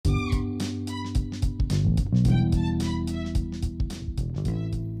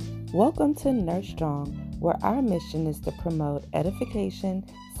Welcome to Nurse Strong, where our mission is to promote edification,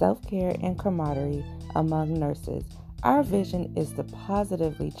 self-care, and camaraderie among nurses. Our vision is to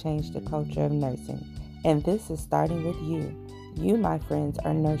positively change the culture of nursing, and this is starting with you. You, my friends,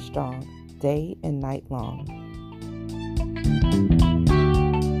 are Nurse Strong, day and night long.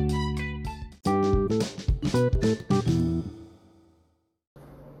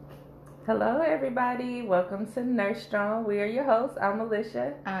 Hello, everybody. Welcome to Nurse Strong. We are your hosts. I'm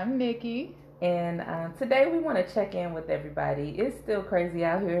Alicia. I'm Nikki. And today we want to check in with everybody. It's still crazy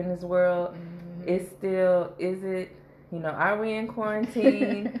out here in this world. Mm-hmm. Are we in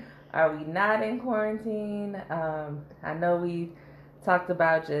quarantine? Are we not in quarantine? I know we talked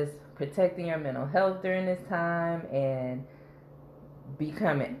about just protecting your mental health during this time and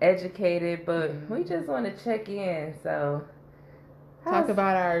becoming educated, but we just want to check in. So talk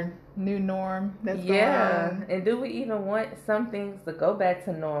about our new norm that's going on. And do we even want some things to go back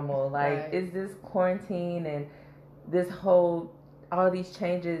to normal? Like, Is this quarantine and this all these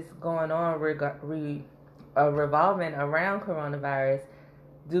changes going on revolving around coronavirus,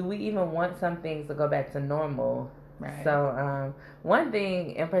 do we even want some things to go back to normal? Right. So one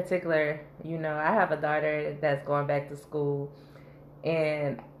thing in particular, I have a daughter that's going back to school,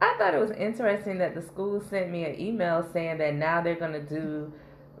 and I thought it was interesting that the school sent me an email saying that now they're going to do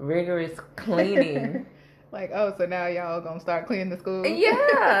rigorous cleaning. So now y'all gonna start cleaning the schools?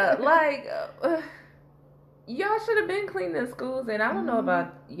 Yeah, y'all should have been cleaning the schools, and I don't know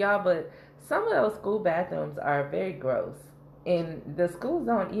about y'all, but some of those school bathrooms are very gross, and the schools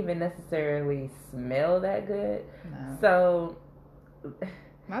don't even necessarily smell that good. No. So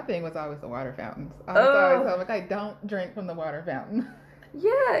my thing was always the water fountains. I was always like, don't drink from the water fountain.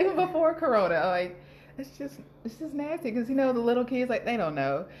 Yeah, even before Corona, it's just nasty because the little kids they don't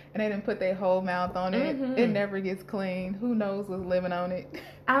know, and they didn't put their whole mouth on it. Mm-hmm. It never gets clean. Who knows what's living on it?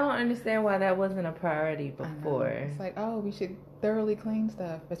 I don't understand why that wasn't a priority before. It's we should thoroughly clean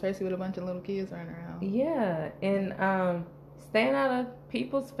stuff, especially with a bunch of little kids running around. Yeah, and staying out of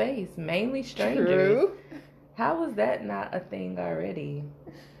people's face, mainly strangers. True. How was that not a thing already?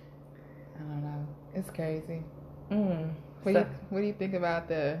 I don't know. It's crazy. What do you think about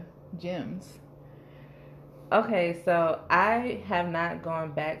the gyms? Okay, so I have not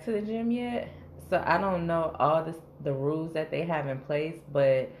gone back to the gym yet, so I don't know all the rules that they have in place,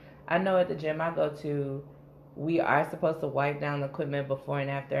 but I know at the gym I go to, we are supposed to wipe down the equipment before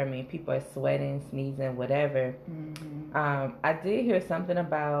and after. I mean, people are sweating, sneezing, whatever. Mm-hmm. I did hear something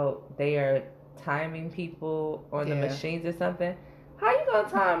about they are timing people on the machines or something. How you gonna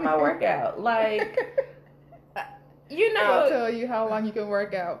time my workout? They'll tell you how long you can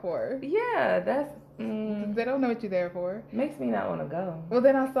work out for. Yeah, that's... They don't know what you're there for. Makes me not want to go. Well,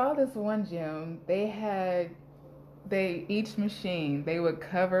 then I saw this one gym. Each machine, they would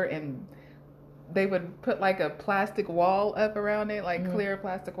cover and they would put a plastic wall up around it, clear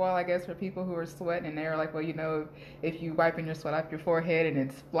plastic wall, I guess, for people who are sweating. And they were like, well, if you wiping your sweat off your forehead and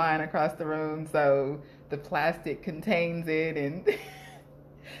it's flying across the room, so the plastic contains it. And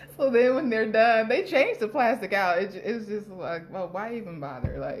so then when they're done, they change the plastic out. It's just well, why even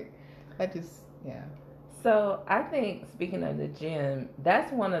bother? Yeah. So I think, speaking of the gym,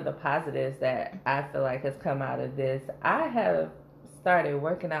 that's one of the positives that I feel like has come out of this. I have started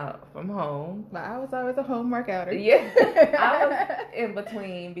working out from home. But I was always a home workouter. Yeah. I was in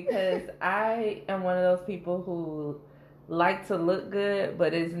between because I am one of those people who like to look good,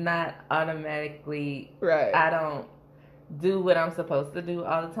 but it's not automatically right. I don't do what I'm supposed to do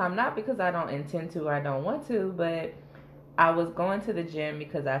all the time. Not because I don't intend to or I don't want to, but I was going to the gym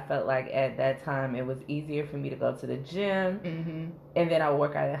because I felt like at that time it was easier for me to go to the gym. Mm-hmm. And then I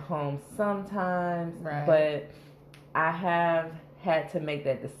work out at home sometimes. Right. But I have had to make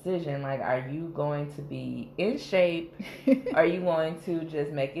that decision. Are you going to be in shape? Are you going to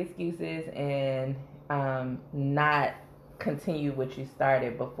just make excuses and not continue what you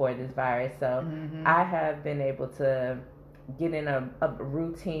started before this virus? So I have been able to get in a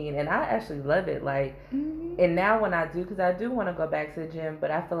routine, and I actually love it. And now when I do, because I do want to go back to the gym, but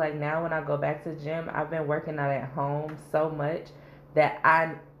I feel like now when I go back to the gym, I've been working out at home so much that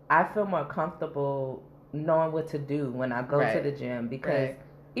I feel more comfortable knowing what to do when I go to the gym, because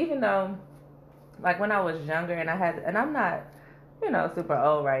even though when I was younger and I'm not super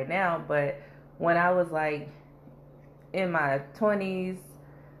old right now, but when I was in my 20s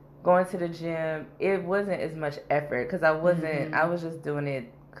going to the gym, it wasn't as much effort because I was just doing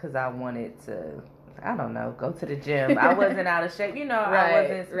it because I wanted to, I don't know, go to the gym. I wasn't out of shape. I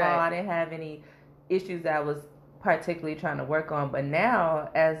wasn't small. I didn't have any issues that I was particularly trying to work on. But now,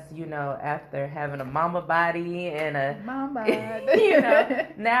 as you know, after having a mama body and a mama,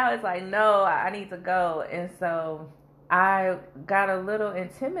 now it's like, no, I need to go. And so I got a little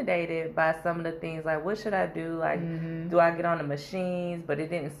intimidated by some of the things, like, what should I do? Like, do I get on the machines? But it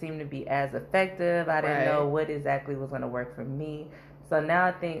didn't seem to be as effective. I didn't know what exactly was going to work for me. So now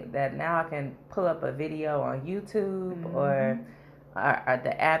I think that now I can pull up a video on YouTube or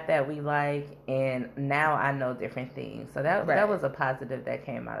the app that we like, and now I know different things. So that was a positive that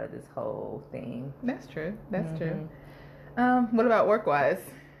came out of this whole thing. That's true. That's true. What about work-wise?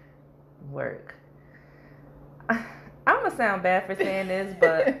 Work. I'm going to sound bad for saying this,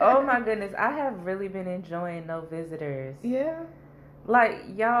 but oh my goodness, I have really been enjoying no visitors. Yeah. Like,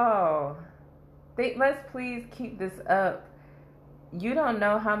 y'all, let's please keep this up. You don't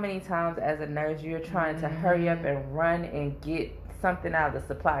know how many times as a nurse you're trying to hurry up and run and get something out of the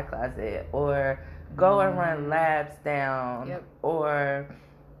supply closet, or go and run labs down, or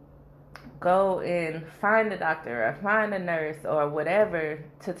go and find the doctor or find a nurse or whatever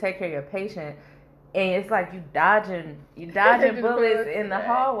to take care of your patient. And it's like you dodging bullets in the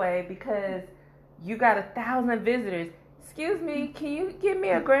hallway because you got 1,000 visitors. Excuse me, can you give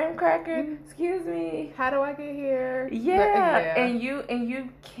me a graham cracker? Excuse me. How do I get here? Yeah. And you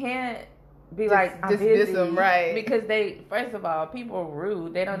can't be like, I'm busy. Diss them, right? Because first of all, people are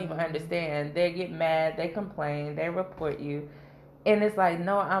rude. They don't even understand. They get mad. They complain. They report you. And it's like,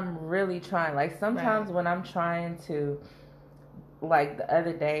 no, I'm really trying. Like, sometimes when I'm trying to, like the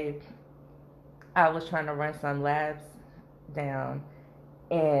other day, I was trying to run some labs down,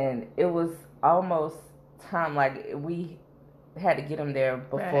 and it was almost time, like we had to get them there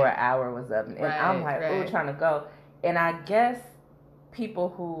before an hour was up. And I'm like, oh, trying to go. And I guess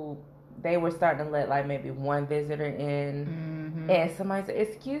people who, they were starting to let like maybe one visitor in, and somebody said,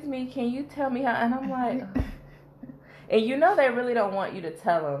 excuse me, can you tell me how? And I'm like, and you know they really don't want you to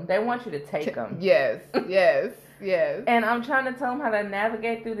tell them. They want you to take them. Yes. And I'm trying to tell them how to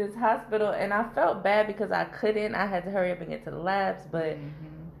navigate through this hospital, and I felt bad because I couldn't. I had to hurry up and get to the labs, but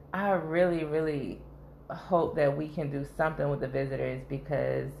I really, really hope that we can do something with the visitors,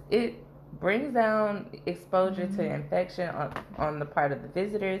 because it brings down exposure to infection on the part of the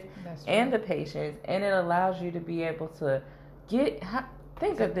visitors and the patients, and it allows you to be able to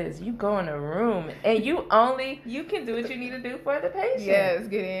think of this. You go in a room and you can do what you need to do for the patient. Yes,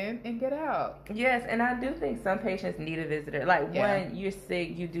 get in and get out. Yes, and I do think some patients need a visitor. Like when you're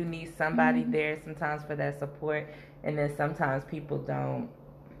sick, you do need somebody there sometimes for that support, and then sometimes people don't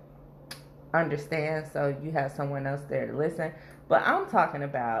understand, so you have someone else there to listen. But I'm talking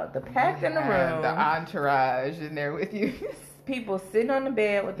about the packed in the room, the entourage in there with you. People sitting on the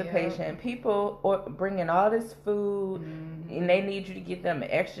bed with the patient, people bringing all this food, and they need you to get them an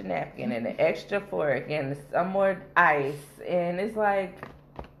extra napkin and an extra fork and some more ice. And it's like,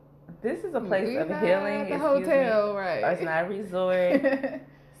 this is a place of healing. It's a hotel, right? It's not a resort.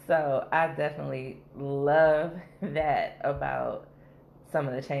 So I definitely love that about some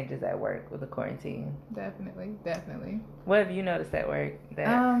of the changes at work with the quarantine. Definitely. What have you noticed at work?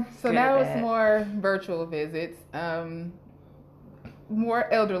 So now it's more virtual visits.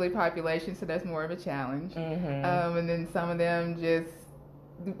 More elderly population, so that's more of a challenge. And then some of them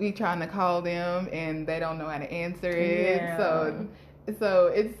we trying to call them and they don't know how to answer it.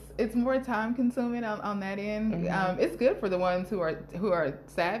 So it's more time consuming on that end. It's good for the ones who are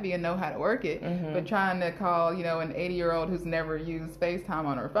savvy and know how to work it, but trying to call, an 80-year-old who's never used FaceTime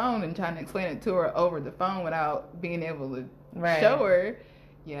on her phone and trying to explain it to her over the phone without being able to show her.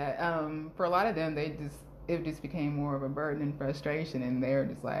 For a lot of them, it just became more of a burden and frustration, and they're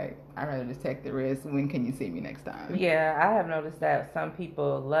just like, I'd rather just take the risk. When can you see me next time? Yeah, I have noticed that some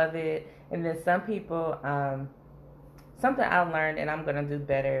people love it, and then some people, something I learned, and I'm going to do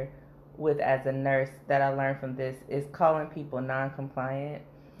better with as a nurse that I learned from this, is calling people non-compliant.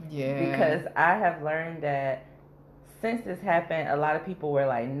 Yeah. Because I have learned that since this happened, a lot of people were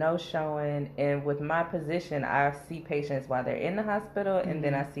like no showing, and with my position, I see patients while they're in the hospital, and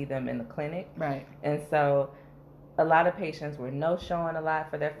then I see them in the clinic. Right. And so a lot of patients were no showing a lot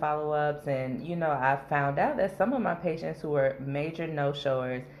for their follow-ups, and I found out that some of my patients who were major no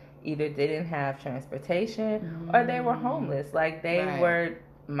showers either didn't have transportation or they were homeless. Like they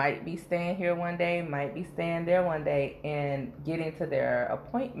might be staying here one day, might be staying there one day, and getting to their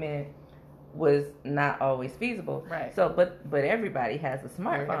appointment was not always feasible. Right. So, but everybody has a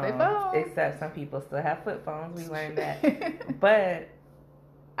smartphone, except some people still have flip phones. We learned that. But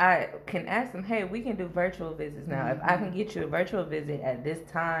I can ask them, hey, we can do virtual visits now. If I can get you a virtual visit at this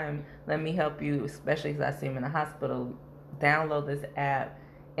time, let me help you, especially because I see them in the hospital. Download this app.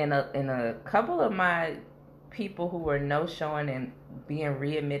 And a couple of my people who were no showing and being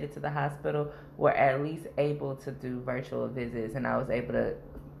readmitted to the hospital were at least able to do virtual visits, and I was able to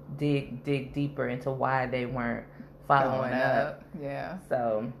dig deeper into why they weren't following up. Yeah.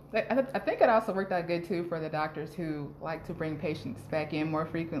 So I think it also worked out good too for the doctors who like to bring patients back in more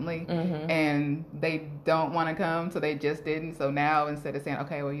frequently, and they don't want to come, so they just didn't. So now instead of saying,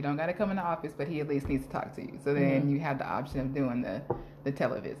 okay, well, you don't got to come in the office, but he at least needs to talk to you, so then you have the option of doing the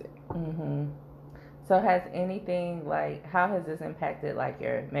televisit. So has anything like, how has this impacted like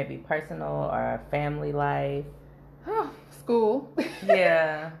your maybe personal or family life? School.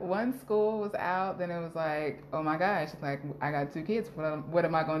 Yeah. Once school was out, then it was like, oh my gosh, like I got 2 kids. What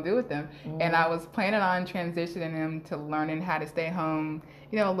am I going to do with them? And I was planning on transitioning them to learning how to stay home,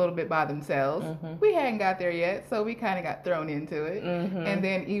 a little bit by themselves. We hadn't got there yet, so we kind of got thrown into it. And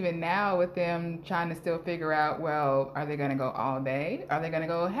then even now with them trying to still figure out, well, are they going to go all day? Are they going to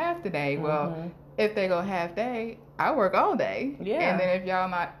go half the day? Well, if they go half day, I work all day. Yeah. And then if y'all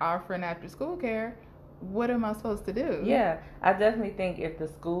not offering after school care, what am I supposed to do? Yeah, I definitely think if the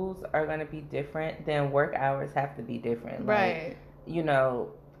schools are going to be different, then work hours have to be different. Right. Like,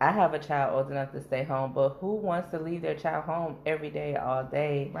 I have a child old enough to stay home, but who wants to leave their child home every day, all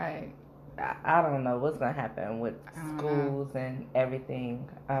day? Right. I don't know what's going to happen with schools and everything.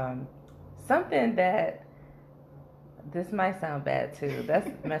 Something that, this might sound bad too. That's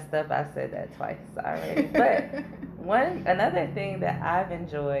messed up. I said that twice already. But another thing that I've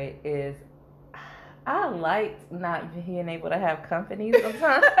enjoyed is I liked not being able to have company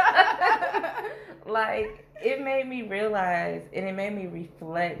sometimes. Like, it made me realize and it made me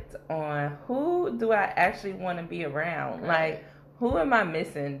reflect on who do I actually want to be around. Right. Like, who am I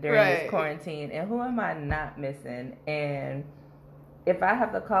missing during this quarantine and who am I not missing? And if I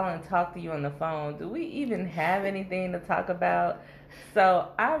have to call and talk to you on the phone, do we even have anything to talk about? So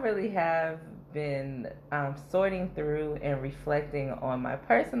I really have been sorting through and reflecting on my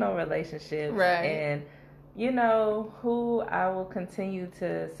personal relationships and who I will continue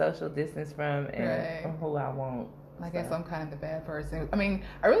to social distance from and who I won't. I guess I'm kind of the bad person. I mean,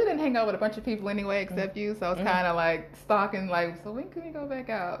 I really didn't hang out with a bunch of people anyway except you, so I was kind of like stalking, like, so when can we go back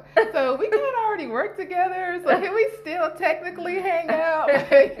out? So we kind of already work together, so can we still technically hang out?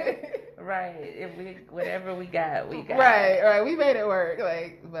 Right. If whatever we got, we got. Right. We made it work.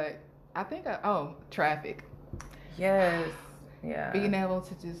 But I think traffic. Yes. Yeah. Being able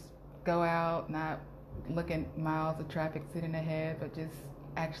to just go out, not looking miles of traffic sitting ahead, but just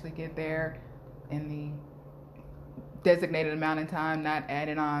actually get there in the designated amount of time, not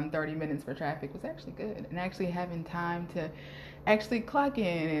adding on 30 minutes for traffic, was actually good. And actually having time to actually clock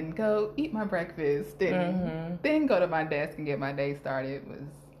in and go eat my breakfast and then go to my desk and get my day started was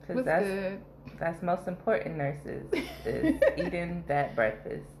good. That's most important, nurses, is eating that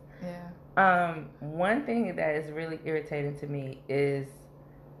breakfast. Yeah. One thing that is really irritating to me is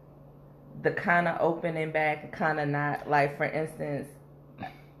the kind of opening back, kind of not. Like, for instance,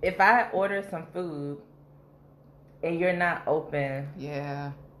 if I order some food and you're not open,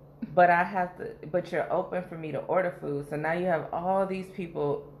 but you're open for me to order food, so now you have all these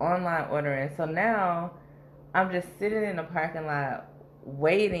people online ordering, so now I'm just sitting in the parking lot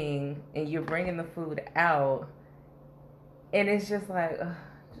waiting and you're bringing the food out, and it's just like,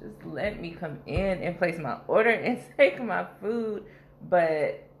 just let me come in and place my order and take my food.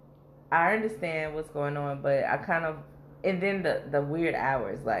 But I understand what's going on, but I kind of, and then the weird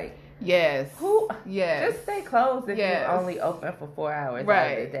hours, like, just stay closed if you're only open for 4 hours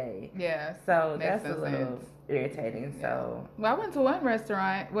out of the day. Yeah. So that's a little irritating. Yeah. So, well, I went to one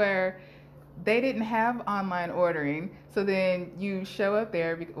restaurant where they didn't have online ordering, so then you show up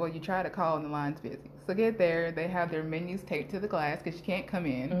there, you try to call and the line's busy. So get there, they have their menus taped to the glass because you can't come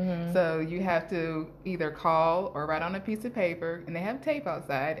in. So you have to either call or write on a piece of paper, and they have tape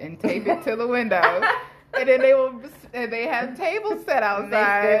outside and tape it to the window. And then they have tables set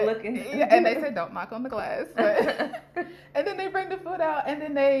outside. And they say, don't knock on the glass. But, and then they bring the food out, and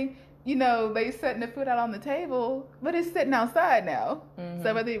then they setting the food out on the table, but it's sitting outside now.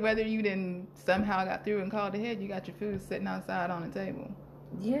 So whether you didn't somehow got through and called ahead, you got your food sitting outside on the table.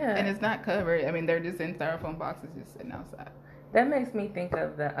 Yeah. And it's not covered. I mean, they're just in styrofoam boxes just sitting outside. That makes me think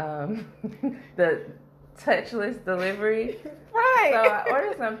of the touchless delivery. Right. So I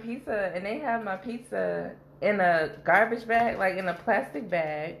ordered some pizza, and they have my pizza in a garbage bag, like in a plastic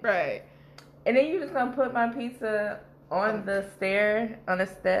bag. Right. And then you just gonna put my pizza on the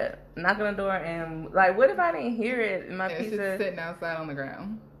step, knock on the door, and like, what if I didn't hear it? And my pizza just sitting outside on the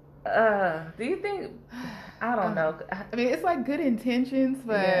ground. Do you think? I don't know. I mean, it's like good intentions,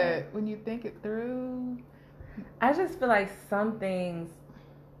 but when you think it through, I just feel like some things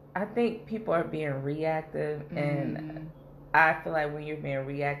I think people are being reactive, and I feel like when you're being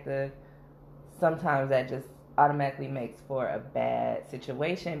reactive, sometimes that just automatically makes for a bad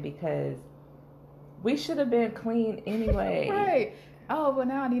situation because we should have been clean anyway. Right. Oh, but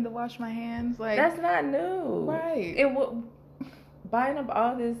now I need to wash my hands. Like, that's not new. Right. Buying up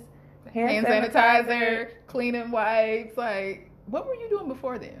all this hand sanitizer, cleaning wipes. Like, what were you doing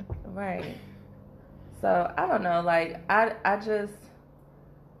before then? Right. So I don't know. Like, I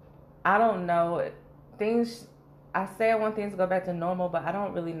don't know. Things. I say I want things to go back to normal, but I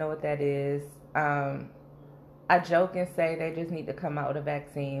don't really know what that is. I joke and say they just need to come out with a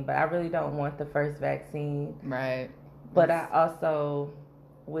vaccine, but I really don't want the first vaccine. Right. But I also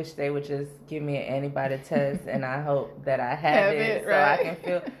wish they would just give me an antibody test, and I hope that I have it so right. I can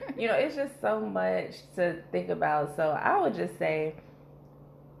feel, it's just so much to think about. So I would just say,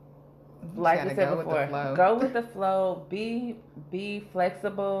 like I said before, go with the flow, be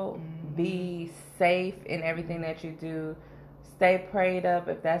flexible, be safe in everything that you do. Stay prayed up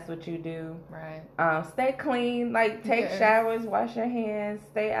if that's what you do. Right. Stay clean. Like, take showers, wash your hands,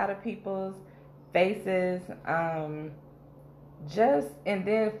 stay out of people's faces. And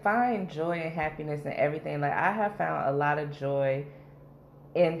then find joy and happiness in everything. Like, I have found a lot of joy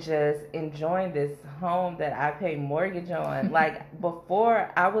in just enjoying this home that I pay mortgage on. Like, before,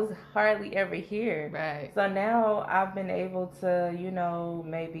 I was hardly ever here. Right. So now I've been able to,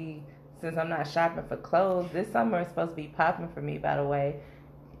 maybe... Since I'm not shopping for clothes, this summer is supposed to be popping for me, by the way.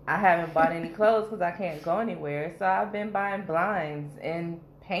 I haven't bought any clothes because I can't go anywhere. So I've been buying blinds and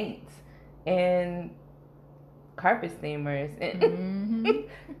paint and carpet steamers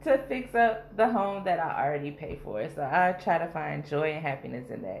to fix up the home that I already pay for. So I try to find joy and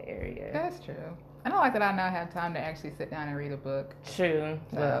happiness in that area. That's true. I don't like that I now have time to actually sit down and read a book. True.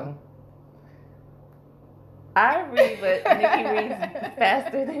 So. Well, I read, but Nikki reads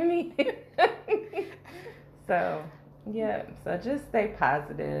faster than me. So, yeah. So just stay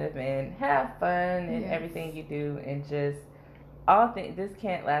positive and have fun in everything you do, and just this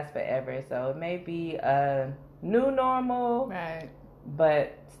can't last forever. So it may be a new normal, right?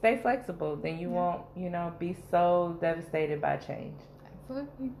 But stay flexible. Then you won't, be so devastated by change.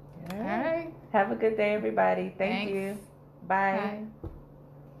 Absolutely. All right. Have a good day, everybody. Thanks. You. Bye.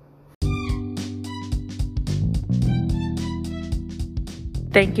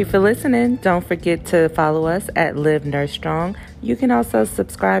 Thank you for listening. Don't forget to follow us at Live Nurse Strong. You can also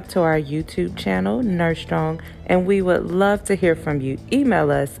subscribe to our YouTube channel, Nurse Strong, and we would love to hear from you.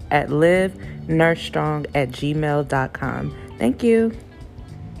 Email us at livenursestrong@gmail.com. Thank you.